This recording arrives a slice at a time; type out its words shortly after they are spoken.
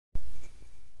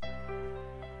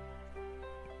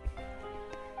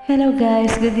Hello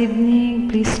guys, good evening.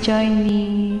 Please join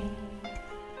me.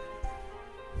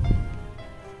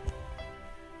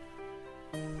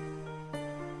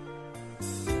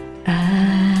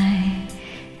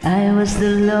 I was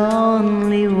the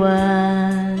lonely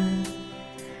one,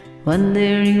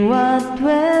 wondering what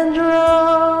went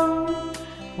wrong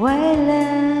while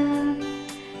love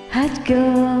had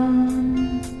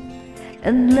gone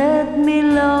and left me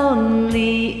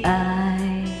lonely.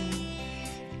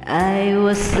 I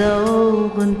was so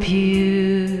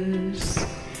confused,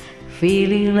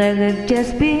 feeling like I'd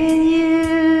just been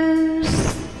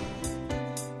used.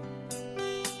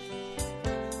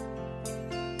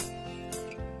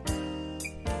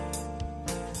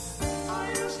 I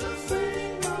used to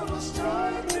think I was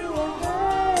trying to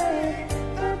hide,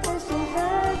 that was so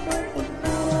happy, but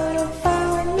now that I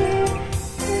found you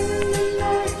in the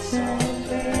nights are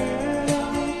better.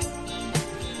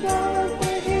 Now that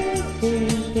we're here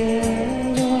together,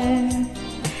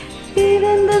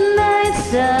 Even the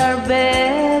nights are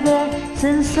better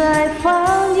since I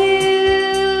found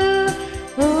you.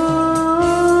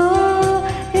 Oh,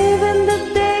 even the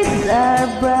days are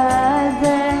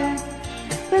brighter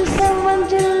when someone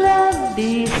you love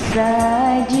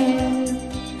beside you.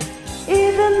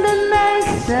 Even the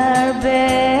nights are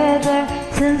better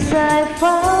since I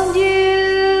found you.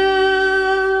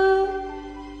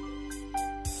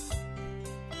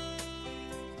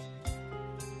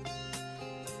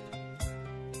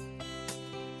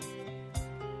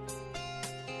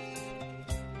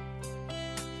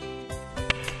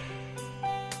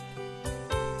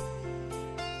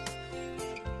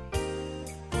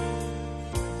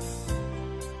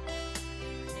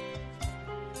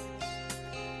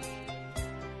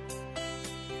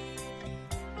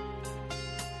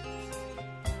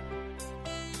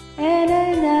 And I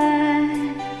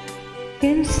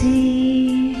can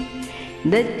see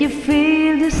that you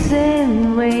feel the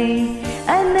same way.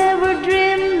 I never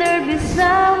dreamed there'd be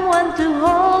someone to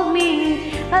hold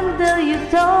me until you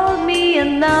told me.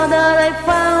 And now that I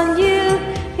found you,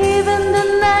 even the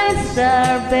nights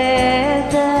are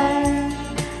better.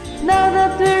 Now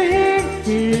that we're here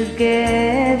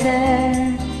together,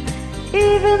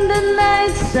 even the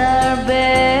nights are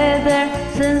better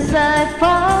since I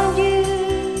found you.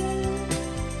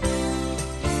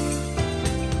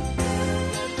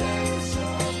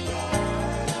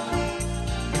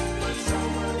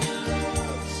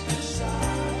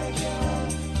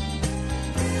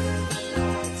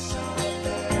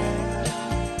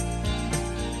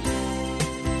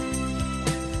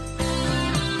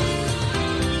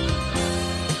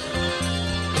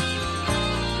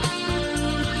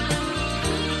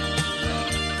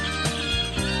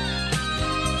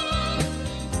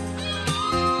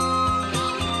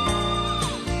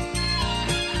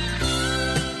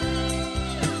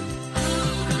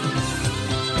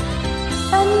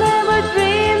 I never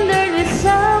dreamed there'd be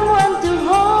someone to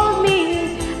hold me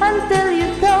until you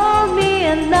told me.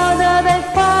 And now that I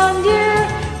found you,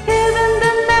 even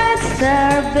the nights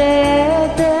are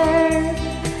better.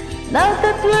 Now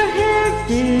that we're here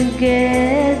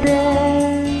together.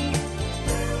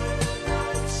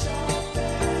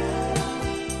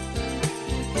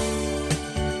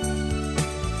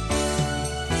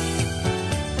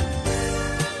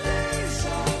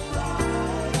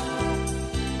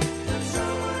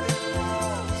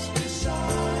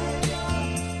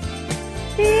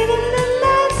 Even the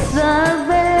nights are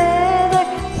better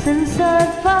since I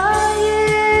found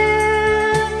you.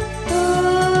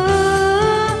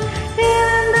 Ooh,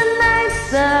 even the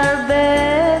nights are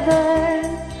better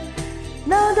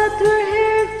now that we're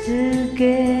here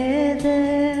together.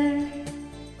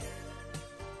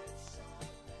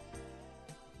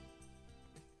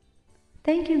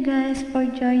 Thank you guys for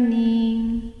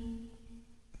joining.